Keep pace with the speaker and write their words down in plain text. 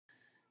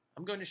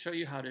I'm going to show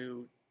you how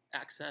to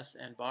access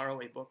and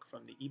borrow a book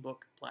from the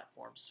ebook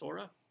platform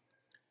Sora.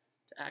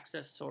 To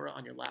access Sora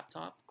on your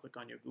laptop, click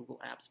on your Google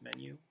Apps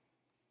menu,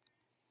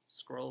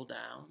 scroll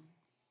down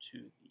to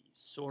the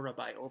Sora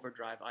by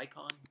Overdrive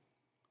icon,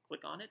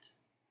 click on it.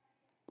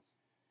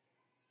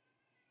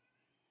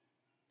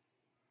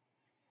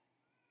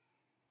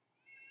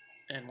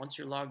 And once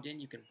you're logged in,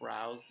 you can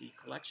browse the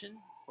collection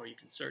or you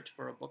can search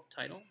for a book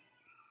title.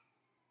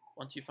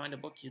 Once you find a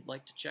book you'd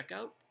like to check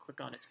out, click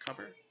on its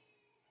cover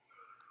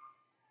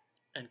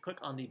and click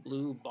on the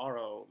blue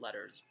borrow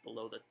letters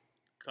below the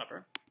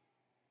cover.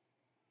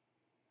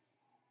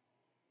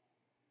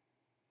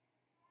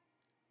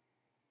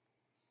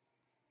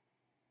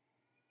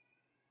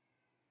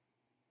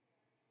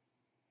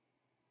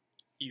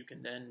 You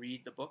can then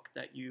read the book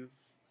that you've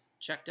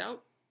checked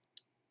out.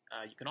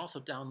 You can also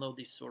download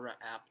the Sora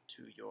app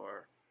to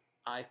your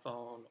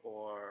iPhone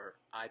or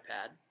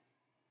iPad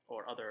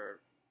or other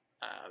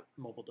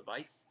mobile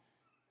device,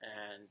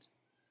 and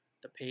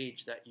the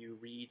page that you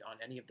read on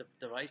any of the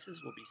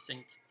devices will be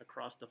synced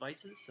across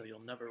devices, so you'll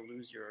never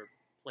lose your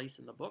place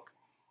in the book.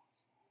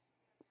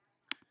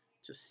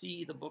 To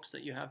see the books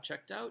that you have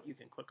checked out, you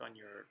can click on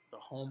the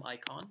home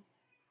icon,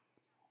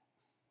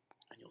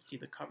 and you'll see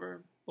the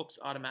cover. Books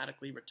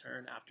automatically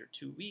return after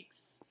 2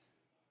 weeks.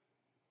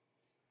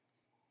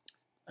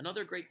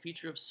 Another great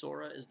feature of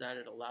Sora is that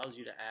it allows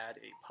you to add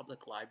a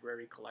public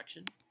library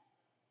collection.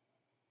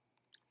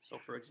 So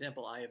for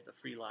example, I have the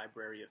Free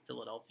Library of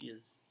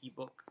Philadelphia's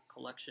ebook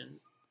collection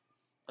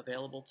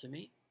available to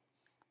me.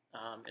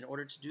 In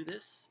order to do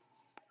this,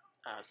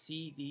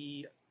 see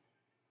the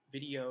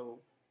video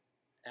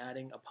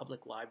adding a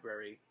public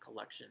library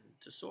collection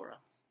to Sora.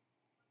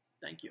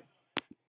 Thank you.